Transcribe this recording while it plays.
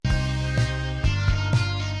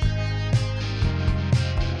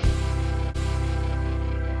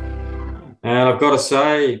And I've got to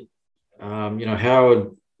say,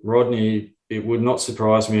 Howard, Rodney, it would not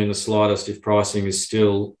surprise me in the slightest if pricing is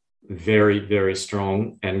still very, very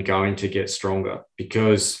strong and going to get stronger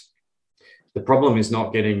because the problem is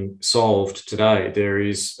not getting solved today. There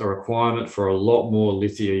is a requirement for a lot more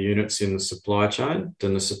lithium units in the supply chain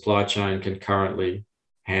than the supply chain can currently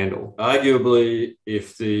handle. Arguably,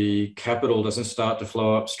 if the capital doesn't start to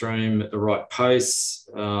flow upstream at the right pace,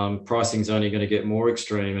 pricing is only going to get more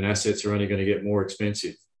extreme and assets are only going to get more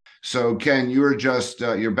expensive. So Ken, you were just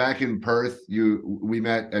you're back in Perth. We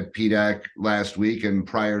met at PDAC last week, and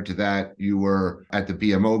prior to that, you were at the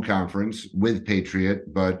BMO conference with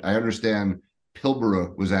Patriot. But I understand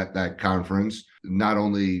Pilbara was at that conference, not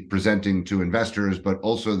only presenting to investors, but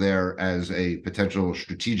also there as a potential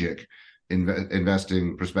strategic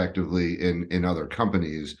investing prospectively in other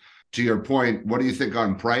companies. To your point, what do you think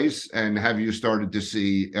on price, and have you started to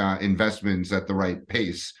see investments at the right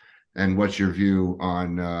pace? And what's your view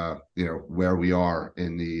on where we are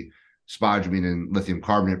in the spodumene and lithium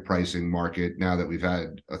carbonate pricing market now that we've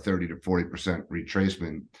had a 30 to 40%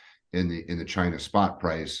 retracement in the China spot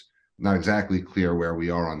price? Not exactly clear where we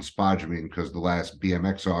are on spodumene because the last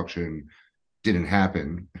BMX auction didn't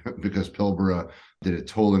happen because Pilbara did a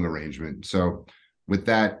tolling arrangement. So with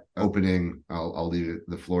that opening, I'll leave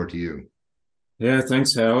the floor to you. Yeah,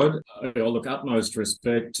 thanks, Howard. I'll look utmost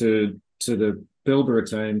respect to the Pilbara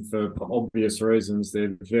team for obvious reasons.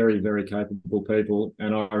 They're very, very capable people,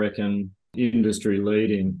 and I reckon industry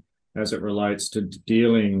leading as it relates to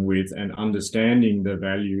dealing with and understanding the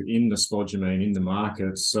value in the spodumene in the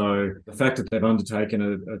market. So the fact that they've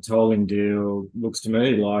undertaken a tolling deal looks to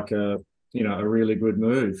me like a really good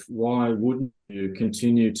move. Why wouldn't you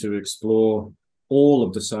continue to explore all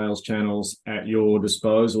of the sales channels at your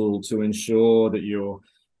disposal to ensure that you're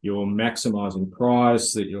maximizing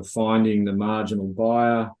price, that you're finding the marginal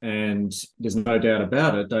buyer? And there's no doubt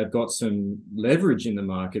about it, they've got some leverage in the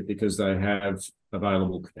market because they have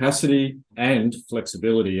available capacity and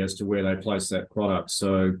flexibility as to where they place that product.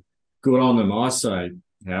 So good on them, I say,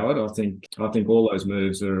 Howard. I think all those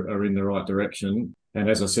moves are in the right direction. And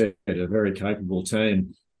as I said, a very capable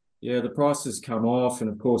team. Yeah, the prices come off, and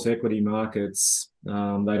of course, equity markets, they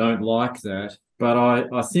don't like that. But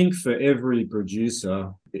I think for every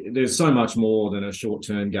producer, there's so much more than a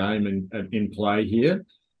short-term game in play here.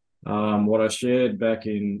 What I shared back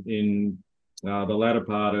in the latter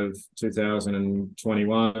part of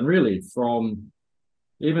 2021, and really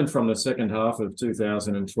even from the second half of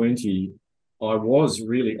 2020, I was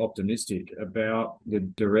really optimistic about the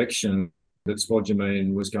direction that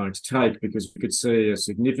spodumene was going to take because we could see a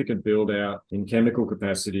significant build out in chemical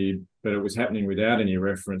capacity, but it was happening without any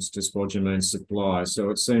reference to spodumene supply. So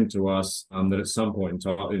it seemed to us that at some point in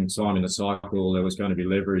time in the cycle, there was going to be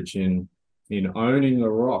leverage in owning the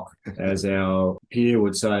rock, as our peer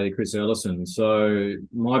would say, Chris Ellison. So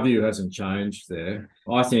my view hasn't changed there.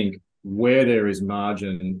 I think where there is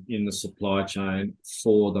margin in the supply chain,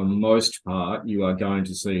 for the most part, you are going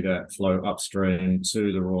to see that flow upstream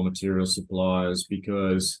to the raw material suppliers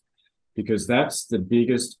because that's the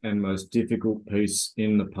biggest and most difficult piece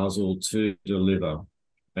in the puzzle to deliver.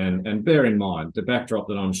 And bear in mind, the backdrop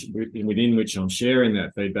that within which I'm sharing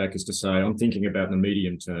that feedback is to say I'm thinking about the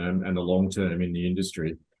medium term and the long term in the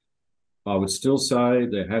industry. I would still say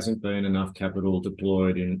there hasn't been enough capital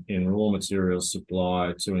deployed in raw material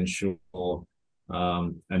supply to ensure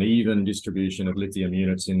an even distribution of lithium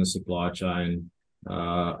units in the supply chain,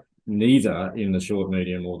 neither in the short,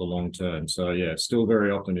 medium, or the long term. So, yeah, still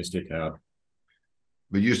very optimistic, Howard.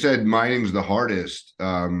 But you said mining's the hardest.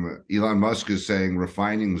 Elon Musk is saying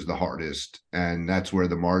refining's the hardest, and that's where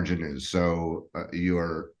the margin is. So you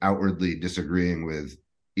are outwardly disagreeing with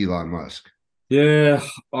Elon Musk. Yeah,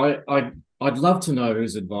 I'd love to know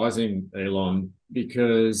who's advising Elon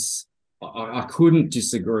because I couldn't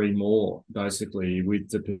disagree more, basically, with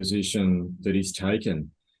the position that he's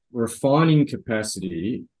taken. Refining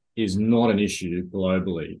capacity is not an issue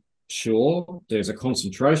globally. Sure, there's a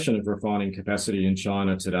concentration of refining capacity in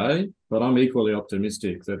China today, but I'm equally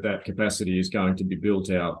optimistic that that capacity is going to be built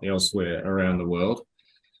out elsewhere around the world.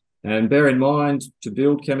 And bear in mind, to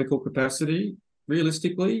build chemical capacity,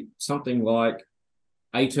 realistically, something like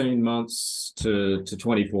 18 months to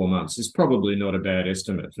 24 months is probably not a bad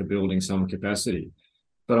estimate for building some capacity.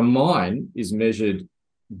 But a mine is measured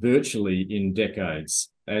virtually in decades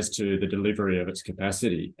as to the delivery of its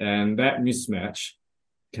capacity. And that mismatch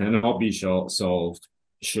cannot be solved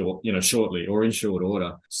shortly or in short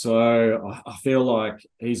order. So I feel like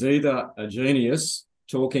he's either a genius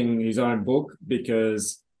talking his own book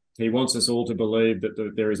because he wants us all to believe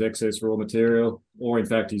that there is excess raw material, or in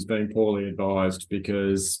fact, he's being poorly advised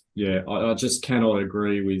because, I just cannot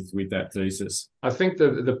agree with that thesis. I think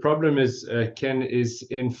the problem is, Ken, is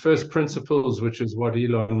in first principles, which is what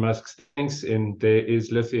Elon Musk thinks in, there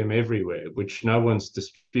is lithium everywhere, which no one's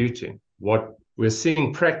disputing. What we're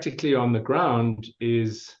seeing practically on the ground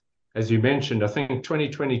is, as you mentioned, I think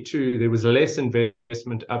 2022, there was less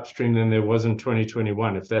investment upstream than there was in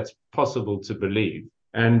 2021, if that's possible to believe.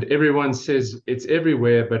 And everyone says it's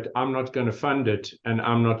everywhere, but I'm not going to fund it and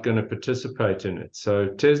I'm not going to participate in it. So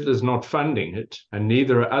Tesla's not funding it, and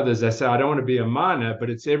neither are others. They say, I don't want to be a miner, but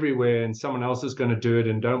it's everywhere and someone else is going to do it.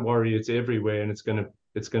 And don't worry, it's everywhere and it's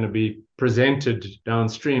going to be presented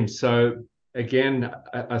downstream. So again,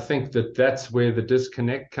 I think that's where the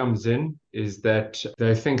disconnect comes in, is that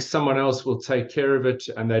they think someone else will take care of it,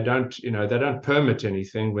 and they don't permit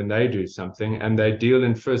anything when they do something, and they deal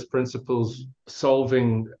in first principles,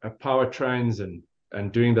 solving powertrains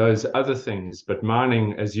and doing those other things. But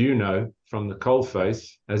mining, as you know, from the coal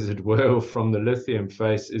face, as it were, or from the lithium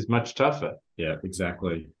face, is much tougher. Yeah,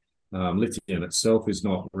 exactly. Lithium itself is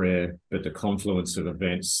not rare, but the confluence of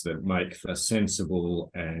events that make a sensible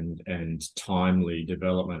and timely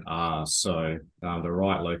development are. So the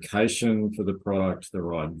right location for the product, the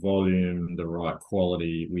right volume, the right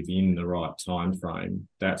quality within the right time frame,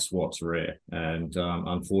 that's what's rare. And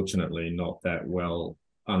unfortunately not that well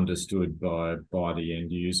understood by the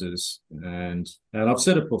end users. And I've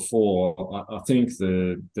said it before, I think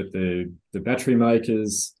that the battery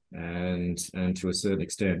makers and to a certain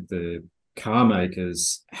extent the car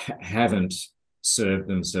makers haven't served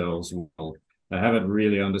themselves well. They haven't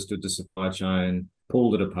really understood the supply chain,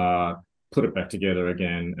 pulled it apart, put it back together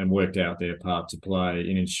again, and worked out their part to play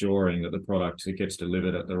in ensuring that the product gets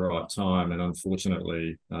delivered at the right time. And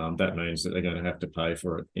unfortunately, that means that they're going to have to pay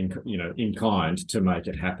for it in kind to make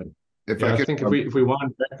it happen. I think if we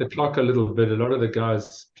wind back the clock a little bit, a lot of the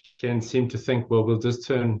guys can seem to think, well, we'll just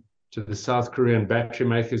turn to the South Korean battery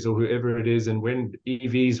makers or whoever it is. And when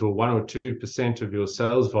EVs were 1 or 2% of your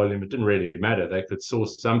sales volume, it didn't really matter. They could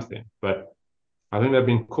source something. But I think they've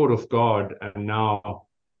been caught off guard, and now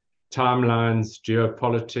timelines,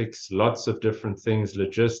 geopolitics, lots of different things,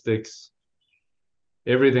 logistics,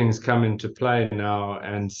 everything's come into play now,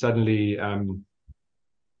 and suddenly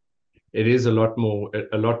it is a lot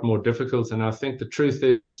more difficult. And I think the truth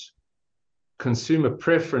is, consumer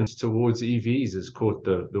preference towards EVs has caught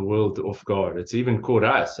the world off guard. It's even caught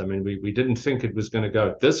us. I mean, we didn't think it was going to go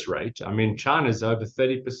at this rate. I mean, China's over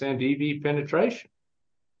 30% EV penetration.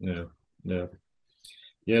 Yeah,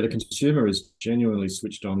 the consumer is genuinely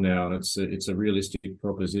switched on now, and it's a realistic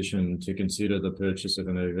proposition to consider the purchase of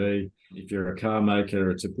an EV. If you're a car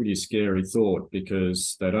maker, it's a pretty scary thought,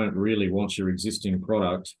 because they don't really want your existing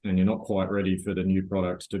product, and you're not quite ready for the new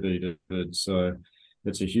product to be delivered. So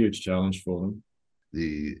it's a huge challenge for them.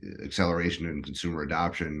 The acceleration in consumer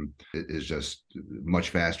adoption is just much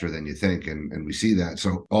faster than you think. And we see that.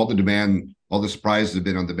 So all the surprises have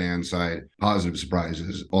been on the demand side, positive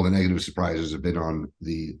surprises. All the negative surprises have been on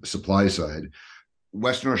the supply side.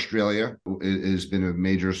 Western Australia has been a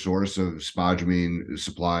major source of spodumene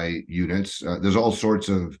supply units. There's all sorts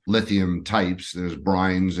of lithium types. There's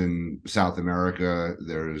brines in South America.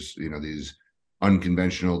 There's, these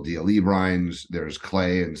unconventional DLE brines, there's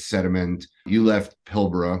clay and sediment. You left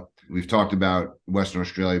Pilbara. We've talked about Western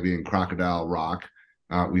Australia being crocodile rock.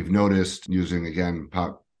 We've noticed, using, again,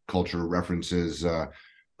 pop culture references,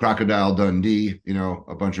 Crocodile Dundee,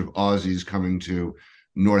 a bunch of Aussies coming to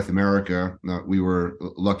North America. We were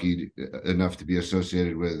lucky enough to be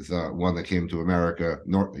associated with one that came to America,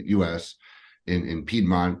 U.S., in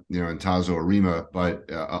Piedmont, in Tazo Arima, but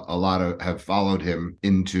a lot have followed him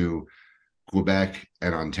into Quebec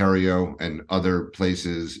and Ontario and other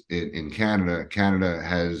places in Canada. Canada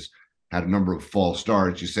has had a number of false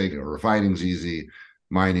starts. You say refining's easy,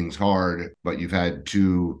 mining's hard, but you've had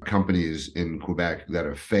two companies in Quebec that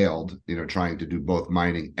have failed, trying to do both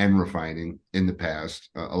mining and refining in the past.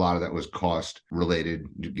 A lot of that was cost related,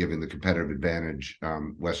 given the competitive advantage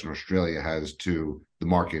Western Australia has to the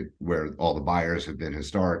market where all the buyers have been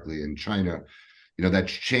historically in China.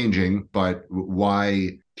 That's changing, but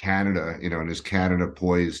why Canada, and is Canada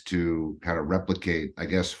poised to kind of replicate, I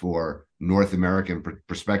guess, for North America and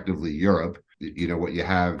prospectively Europe, what you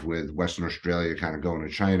have with Western Australia kind of going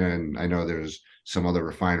to China? And I know there's some other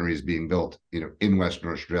refineries being built, in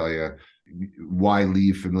Western Australia. Why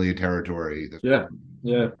leave familiar territory? Yeah.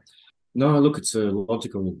 No, look, it's a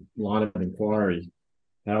logical line of inquiry,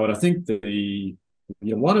 Howard. I think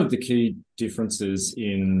one of the key differences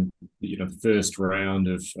in the first round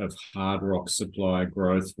of hard rock supply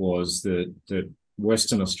growth was that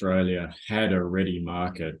Western Australia had a ready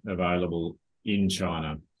market available in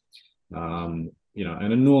China. An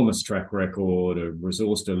enormous track record of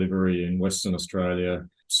resource delivery in Western Australia,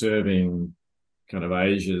 serving kind of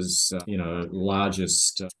Asia's,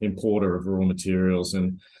 largest importer of raw materials.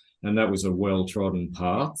 And that was a well-trodden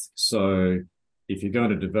path. So if you're going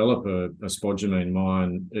to develop a spodumene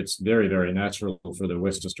mine, it's very, very natural for the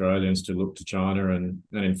West Australians to look to China. And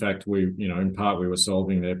in fact, in part, we were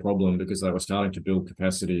solving their problem because they were starting to build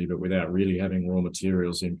capacity, but without really having raw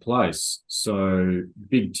materials in place. So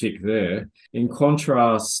big tick there. In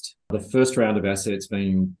contrast, the first round of assets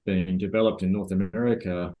being developed in North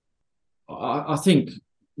America, I think,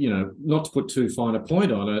 not to put too fine a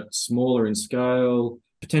point on it, smaller in scale,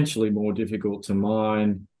 potentially more difficult to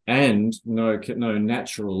mine, and no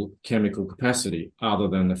natural chemical capacity other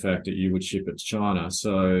than the fact that you would ship it to China.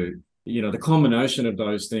 So, the combination of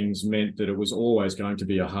those things meant that it was always going to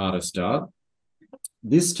be a harder start.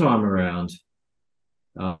 This time around,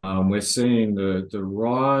 we're seeing the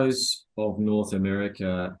rise of North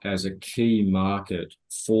America as a key market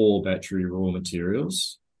for battery raw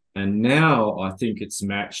materials. And now I think it's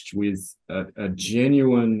matched with a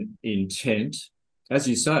genuine intent, as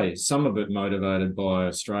you say, some of it motivated by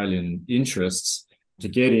Australian interests, to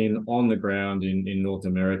get in on the ground in North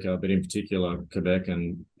America, but in particular Quebec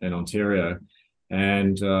and Ontario,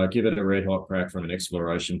 and give it a red hot crack from an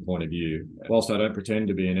exploration point of view. Whilst I don't pretend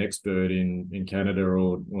to be an expert in Canada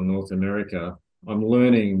or North America, I'm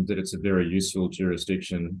learning that it's a very useful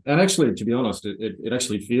jurisdiction. And actually, to be honest, it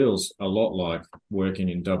actually feels a lot like working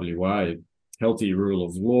in WA. Healthy rule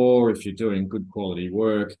of law. If you're doing good quality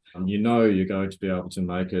work, you're going to be able to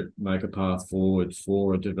make a path forward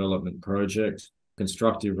for a development project.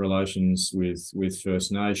 Constructive relations with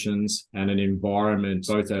First Nations, and an environment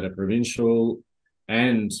both at a provincial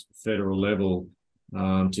and federal level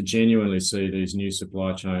to genuinely see these new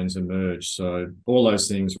supply chains emerge. So all those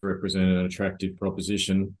things represent an attractive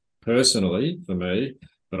proposition personally for me,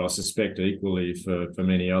 but I suspect equally for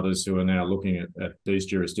many others who are now looking at these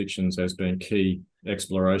jurisdictions as being key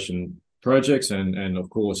exploration projects and of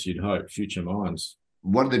course, you'd hope, future mines.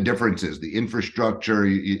 What are the differences? The infrastructure,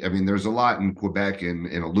 there's a lot in Quebec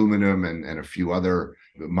in aluminum and a few other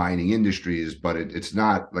mining industries, but it's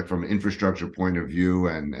not like from an infrastructure point of view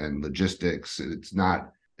and logistics, it's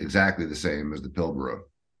not exactly the same as the Pilbara.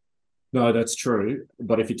 No, that's true.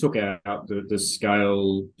 But if you took out the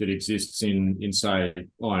scale that exists in say,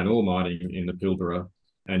 iron ore mining in the Pilbara,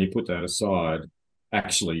 and you put that aside,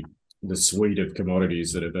 actually, the suite of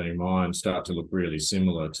commodities that are being mined start to look really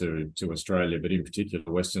similar to Australia, but in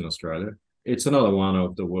particular Western Australia. It's another one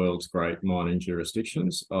of the world's great mining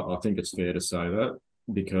jurisdictions. I think it's fair to say that,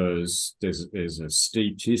 because there's a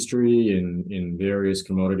steeped history in various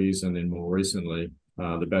commodities, and then more recently,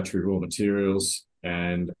 the battery raw materials,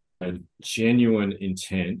 and a genuine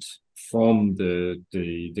intent from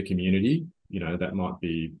the community. That might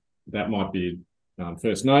be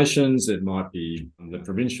First Nations, it might be the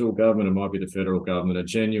provincial government, it might be the federal government, a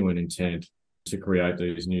genuine intent to create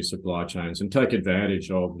these new supply chains and take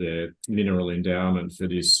advantage of their mineral endowment for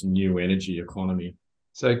this new energy economy.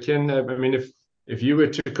 So Ken, if you were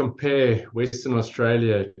to compare Western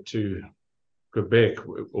Australia to Quebec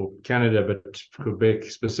or Canada, but Quebec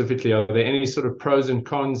specifically, are there any sort of pros and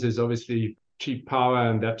cons? There's obviously cheap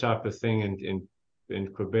power and that type of thing in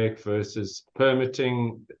Quebec versus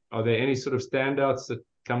permitting. Are there any sort of standouts that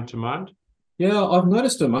come to mind? Yeah, I've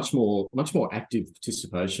noticed a much more active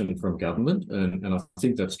participation from government, and I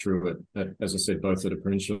think that's true at, as I said, both at a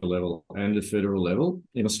provincial level and a federal level.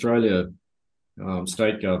 In Australia,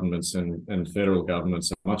 state governments and federal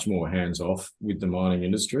governments are much more hands-off with the mining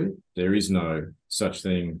industry. There is no such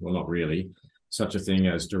thing, well, not really, such a thing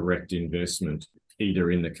as direct investment,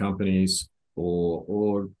 either in the companies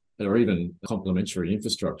or even complementary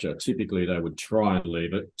infrastructure. Typically, they would try and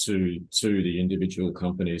leave it to the individual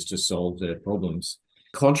companies to solve their problems.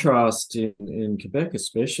 Contrast in Quebec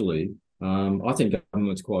especially, I think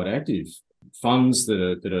government's quite active. Funds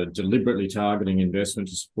that are deliberately targeting investment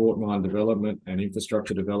to support mine development and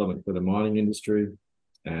infrastructure development for the mining industry,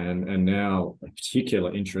 and now a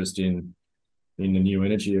particular interest in the new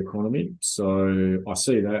energy economy. So I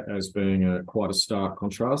see that as being quite a stark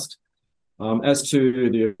contrast. As to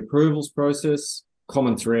the approvals process,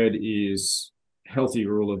 common thread is healthy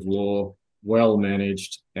rule of law, well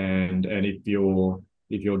managed, and if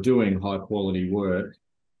you're doing high quality work,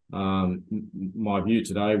 my view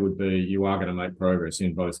today would be you are going to make progress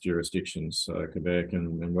in both jurisdictions. So Quebec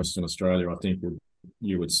and Western Australia, I think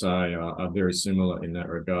you would say are very similar in that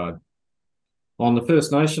regard. On the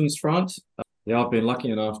First Nations front, Yeah, I've been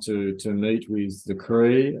lucky enough to meet with the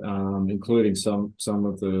Cree, including some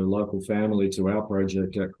of the local family to our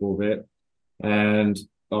project at Corvette, and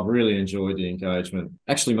I've really enjoyed the engagement.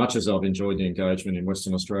 Actually, much as I've enjoyed the engagement in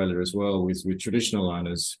Western Australia as well with traditional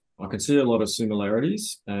owners, I can see a lot of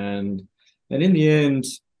similarities, and in the end,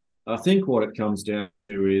 I think what it comes down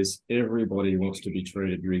to is everybody wants to be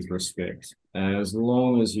treated with respect, and as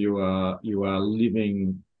long as you are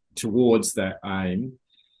living towards that aim,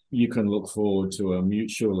 you can look forward to a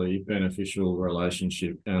mutually beneficial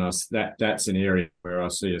relationship. And that's an area where I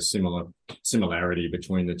see a similarity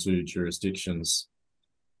between the two jurisdictions.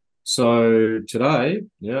 So today,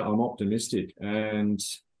 yeah, I'm optimistic. And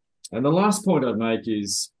the last point I'd make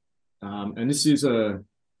is, and this is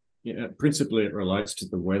principally it relates to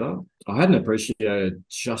the weather. I hadn't appreciated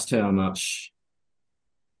just how much,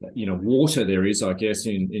 water there is, I guess,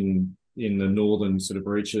 in the northern sort of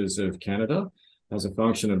reaches of Canada, as a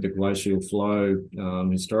function of the glacial flow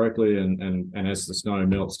historically, and as the snow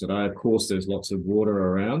melts today, of course, there's lots of water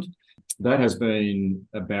around. That has been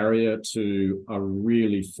a barrier to a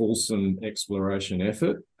really fulsome exploration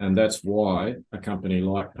effort, and that's why a company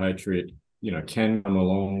like Patriot, can come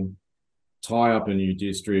along, tie up a new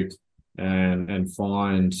district, and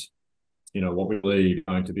find, what we believe is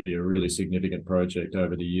going to be a really significant project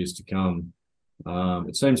over the years to come.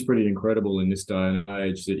 It seems pretty incredible in this day and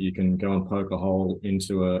age that you can go and poke a hole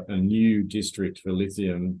into a new district for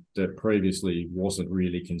lithium that previously wasn't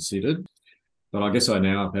really considered. But I guess I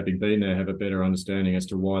now, having been there, have a better understanding as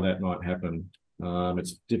to why that might happen.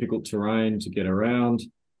 It's difficult terrain to get around.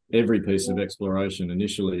 Every piece of exploration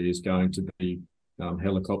initially is going to be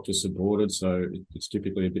helicopter supported, so it's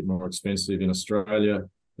typically a bit more expensive in Australia.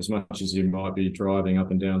 As much as you might be driving up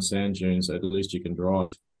and down sand dunes, at least you can drive.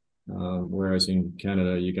 Whereas in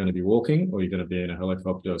Canada, you're going to be walking or you're going to be in a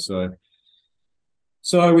helicopter.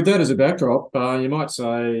 So with that as a backdrop, you might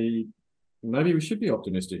say maybe we should be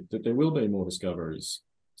optimistic that there will be more discoveries.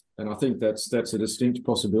 And I think that's a distinct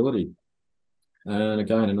possibility. And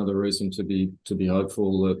again, another reason to be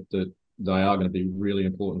hopeful that they are going to be really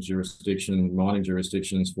important mining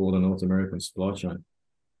jurisdictions for the North American supply chain.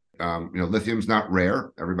 Lithium's not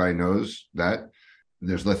rare. Everybody knows that.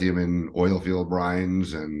 There's lithium in oil field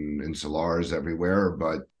brines and in salars everywhere,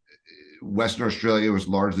 but Western Australia was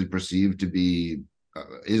largely perceived to be,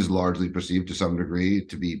 is largely perceived to some degree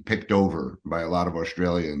to be picked over by a lot of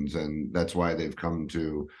Australians, and that's why they've come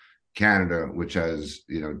to Canada, which has,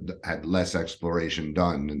 had less exploration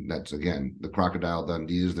done. And that's, again, the Crocodile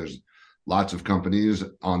Dundees. There's lots of companies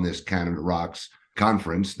on this Canada Rocks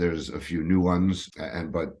conference. There's a few new ones,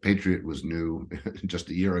 but Patriot was new just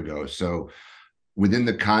a year ago. So within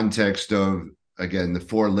the context of, again, the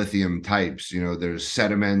 4 lithium types, there's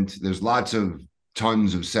sediment, there's lots of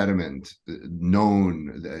tons of sediment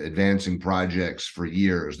known, advancing projects for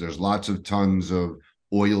years. There's lots of tons of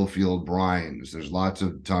oil field brines. There's lots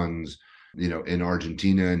of tons, in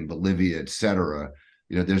Argentina and Bolivia, et cetera.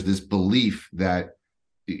 There's this belief that,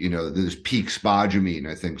 there's peak spodumene,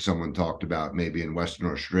 I think someone talked about maybe in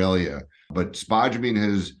Western Australia, but spodumene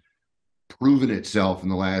has proven itself in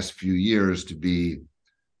the last few years to be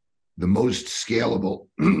the most scalable,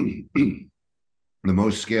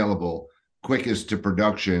 quickest to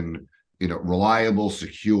production, reliable,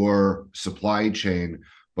 secure supply chain,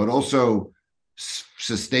 but also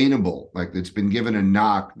sustainable. Like, it's been given a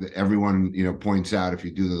knock that everyone, points out if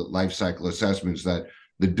you do the life cycle assessments that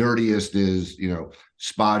the dirtiest is,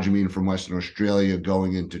 spodumene from Western Australia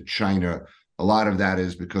going into China. A lot of that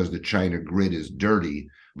is because the China grid is dirty.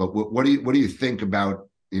 But what do you think about,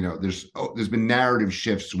 there's been narrative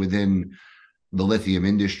shifts within the lithium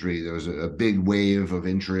industry. There was a big wave of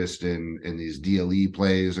interest in these DLE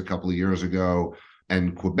plays a couple of years ago,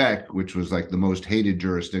 and Quebec, which was like the most hated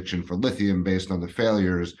jurisdiction for lithium based on the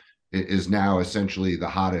failures, is now essentially the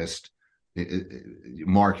hottest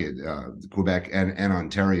market, Quebec and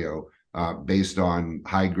Ontario, based on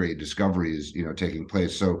high grade discoveries, taking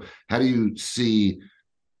place. So how do you see,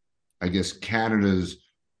 I guess, Canada's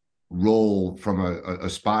role from a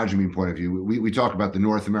spodumene point of view? We talk about the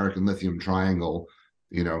North American lithium triangle,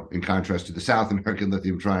 in contrast to the South American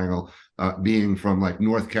lithium triangle, being from like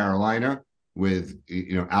North Carolina with,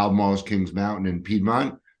 Albemarle, Kings Mountain, and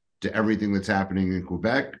Piedmont, to everything that's happening in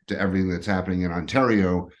Quebec, to everything that's happening in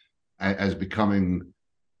Ontario, as becoming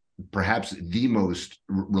perhaps the most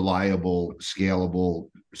reliable, scalable,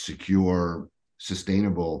 secure,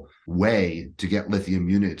 sustainable way to get lithium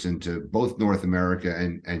units into both North America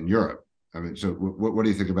and Europe. I mean, so what do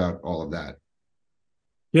you think about all of that?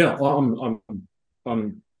 Yeah, well,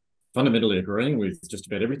 I'm Fundamentally agreeing with just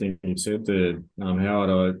about everything you said there,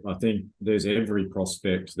 Howard. I think there's every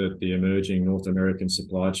prospect that the emerging North American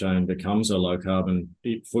supply chain becomes a low carbon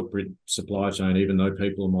footprint supply chain, even though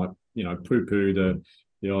people might, poo-poo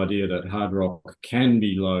the idea that hard rock can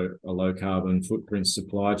be a low carbon footprint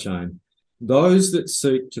supply chain. Those that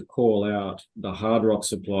seek to call out the hard rock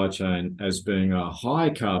supply chain as being a high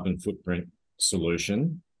carbon footprint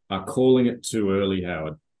solution are calling it too early,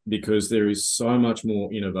 Howard, because there is so much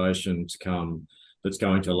more innovation to come that's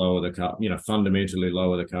going to fundamentally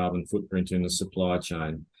lower the carbon footprint in the supply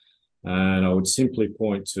chain. And I would simply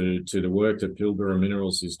point to the work that Pilbara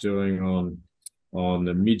Minerals is doing on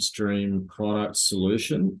the midstream product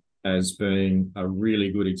solution as being a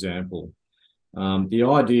really good example. The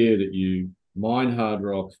idea that you mine hard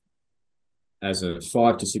rock as a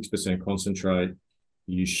 5 to 6% concentrate,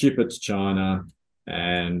 you ship it to China,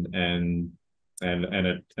 and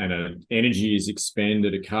energy is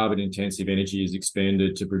expended, a carbon-intensive energy is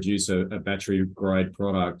expended to produce a battery-grade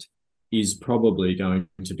product is probably going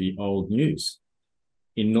to be old news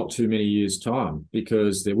in not too many years' time,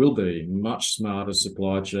 because there will be much smarter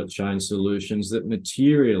supply chain solutions that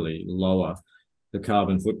materially lower the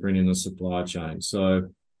carbon footprint in the supply chain. So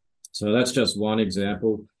that's just one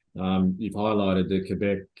example. You've highlighted the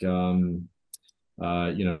Quebec,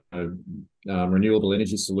 renewable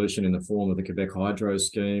energy solution in the form of the Quebec Hydro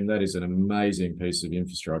Scheme. That is an amazing piece of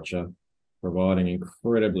infrastructure, providing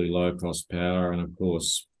incredibly low-cost power and, of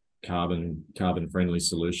course, carbon-friendly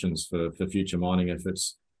solutions for future mining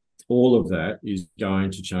efforts. All of that is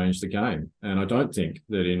going to change the game. And I don't think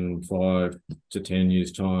that in 5 to 10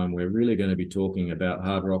 years' time, we're really going to be talking about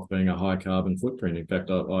hard rock being a high carbon footprint. In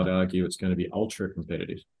fact, I'd argue it's going to be ultra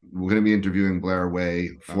competitive. We're going to be interviewing Blair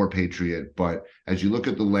Way for Patriot, but as you look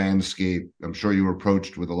at the landscape, I'm sure you were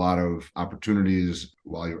approached with a lot of opportunities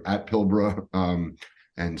while you're at Pilbara.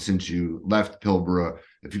 And since you left Pilbara,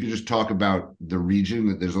 if you could just talk about the region,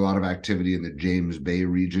 that there's a lot of activity in the James Bay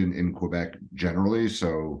region in Quebec generally.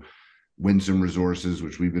 So Winsome Resources,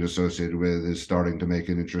 which we've been associated with, is starting to make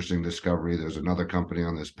an interesting discovery. There's another company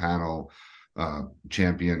on this panel, Idaho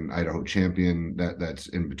Champion, that's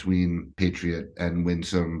in between Patriot and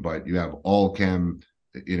Winsome. But you have Allchem,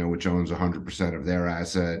 which owns 100% of their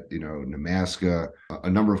asset, Nemaska, a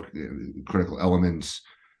number of critical elements.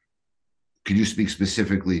 Could you speak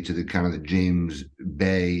specifically to the kind of the James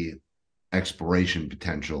Bay exploration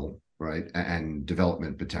potential, right, and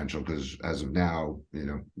development potential? Because as of now,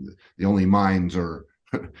 the only mines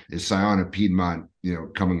is Sayona Piedmont,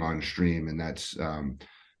 coming on stream, and that's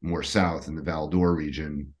more south in the Val-d'Or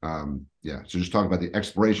region. So just talk about the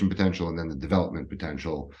exploration potential and then the development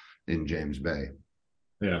potential in James Bay.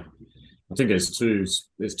 Yeah, I think there's two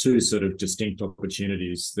sort of distinct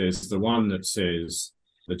opportunities. There's the one that says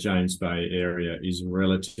the James Bay area is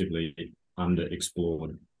relatively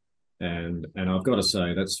underexplored. And I've got to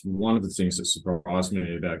say, that's one of the things that surprised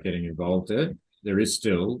me about getting involved there. There is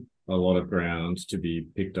still a lot of ground to be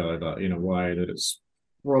picked over in a way that it's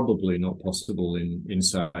probably not possible in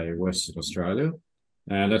say, Western Australia.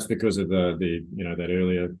 And that's because of that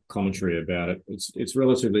earlier commentary about it. It's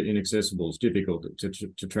relatively inaccessible. It's difficult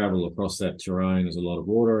to travel across that terrain. There's a lot of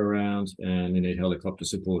water around, and you need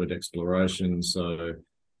helicopter-supported exploration. So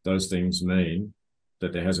those things mean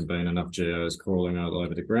that there hasn't been enough geos crawling all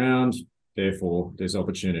over the ground. Therefore, there's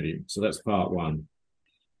opportunity. So that's part one.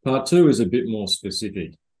 Part two is a bit more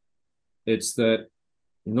specific. It's that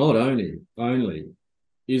not only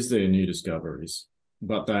is there new discoveries,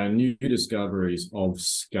 but they are new discoveries of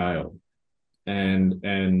scale, and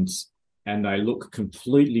they look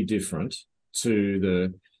completely different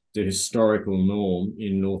to the historical norm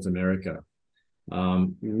in North America.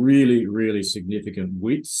 Really, really significant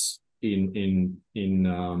widths in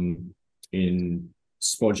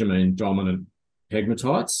spodumene dominant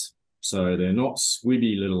pegmatites. So they're not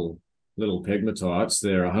squibby little pegmatites.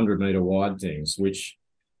 They're 100-meter wide things, which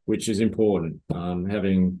is important.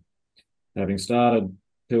 Having started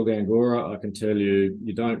Pilgangoora, I can tell you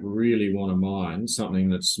don't really want to mine something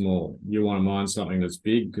that's small. You want to mine something that's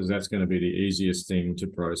big, because that's going to be the easiest thing to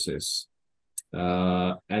process.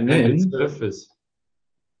 And then surface.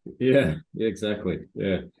 Yeah, exactly.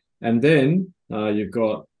 Yeah. And then you've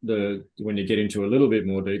got when you get into a little bit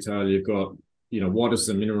more detail, you've got, what does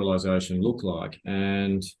the mineralization look like?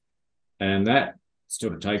 And that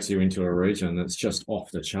sort of takes you into a region that's just off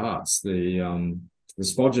the charts. The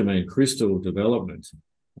spodumene crystal development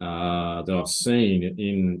that I've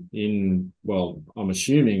seen I'm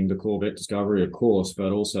assuming the Corvette discovery, of course,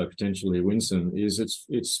 but also potentially Winsome, is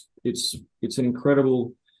it's an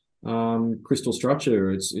incredible crystal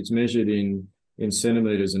structure. It's measured in in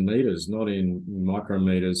centimeters and meters, not in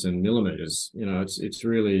micrometers and millimeters. It's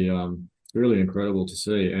really really incredible to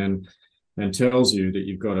see, and tells you that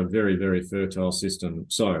you've got a very, very fertile system.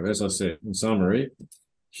 So, as I said, in summary,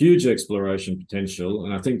 huge exploration potential,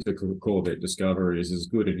 and I think the Corvette discovery is as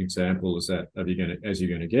good an example as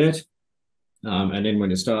you're going to get. And then when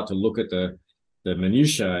you start to look at the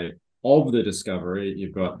minutiae of the discovery,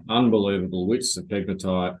 you've got unbelievable widths of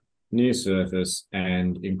pegmatite, near surface,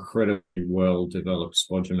 and incredibly well-developed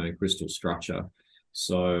spodumene crystal structure.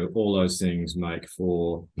 So all those things make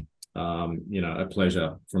for a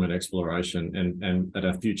pleasure from an exploration and at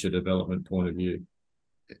a future development point of view.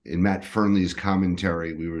 In Matt Fernley's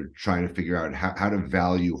commentary, we were trying to figure out how to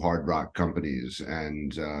value hard rock companies,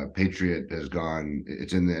 and Patriot has gone,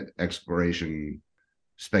 it's in the exploration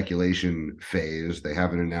speculation phase. They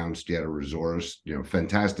haven't announced yet a resource,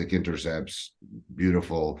 fantastic intercepts,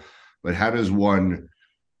 beautiful. But how does one,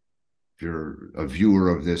 if you're a viewer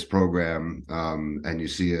of this program and you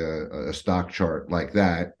see a stock chart like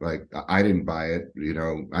that, like I didn't buy it,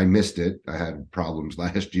 I missed it. I had problems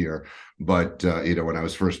last year, but when I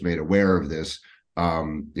was first made aware of this,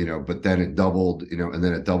 but then it doubled, and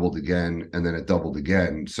then it doubled again, and then it doubled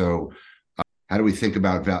again. So how do we think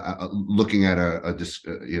about looking at a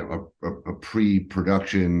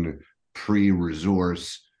pre-production,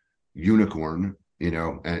 pre-resource unicorn,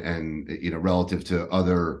 and relative to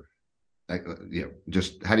other,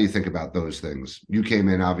 just how do you think about those things? You came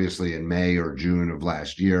in obviously in May or June of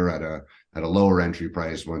last year at a lower entry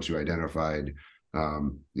price once you identified,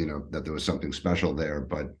 that there was something special there.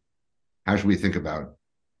 But how should we think about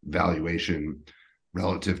valuation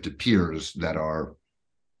relative to peers that are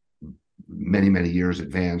many, many years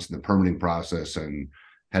advanced in the permitting process and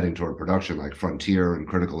heading toward production, like Frontier and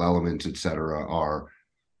Critical Elements, et cetera, are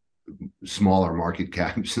smaller market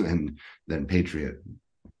caps than Patriot?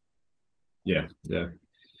 Yeah.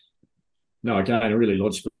 No, again, a really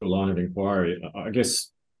logical line of inquiry. I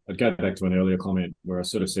guess I'd go back to an earlier comment where I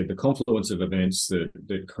sort of said the confluence of events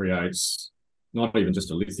that creates not even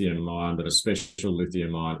just a lithium mine, but a special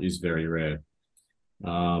lithium mine is very rare.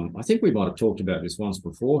 I think we might have talked about this once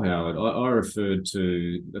before, Howard. I referred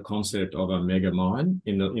to the concept of a mega mine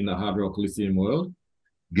in the hard rock lithium world.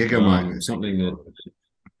 Gigamine. Something that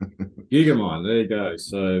Gigamine, there you go.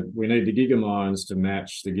 So we need the gigamines to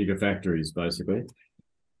match the gigafactories, basically.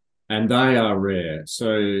 And they are rare.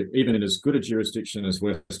 So even in as good a jurisdiction as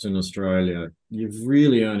Western Australia, you've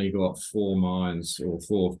really only got 4 mines or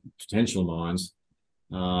 4 potential mines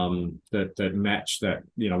that match that,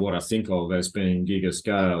 what I think of as being giga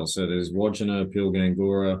scale. So there's Wodgina,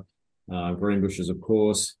 Pilgangoora, Greenbushes, of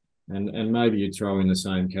course, and maybe you throw in the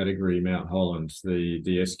same category Mount Holland, the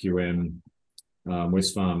SQM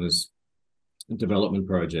Wesfarmers development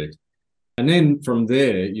project. And then from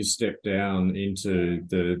there, you step down into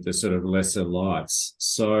the sort of lesser lights.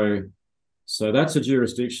 So that's a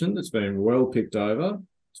jurisdiction that's been well picked over,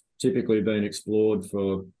 typically been explored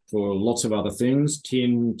for lots of other things.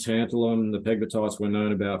 Tin, tantalum, the pegmatites were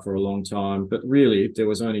known about for a long time, but really there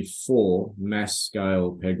was only 4 mass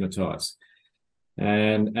scale pegmatites.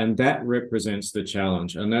 And that represents the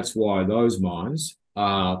challenge. And that's why those mines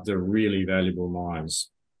are the really valuable mines.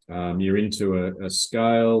 You're into a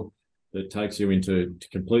scale that takes you into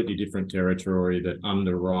completely different territory that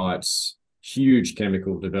underwrites huge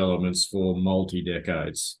chemical developments for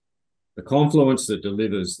multi-decades. The confluence that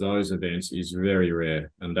delivers those events is very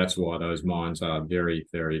rare, and that's why those mines are very,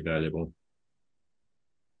 very valuable.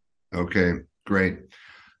 Okay, great.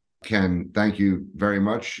 Ken, thank you very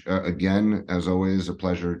much. Again, as always, a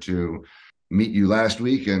pleasure to meet you last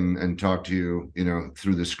week and talk to you,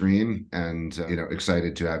 through the screen, and,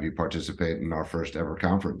 excited to have you participate in our first ever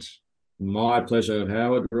conference. My pleasure,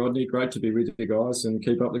 Howard. Rodney, great to be with you guys, and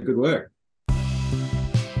keep up the good work.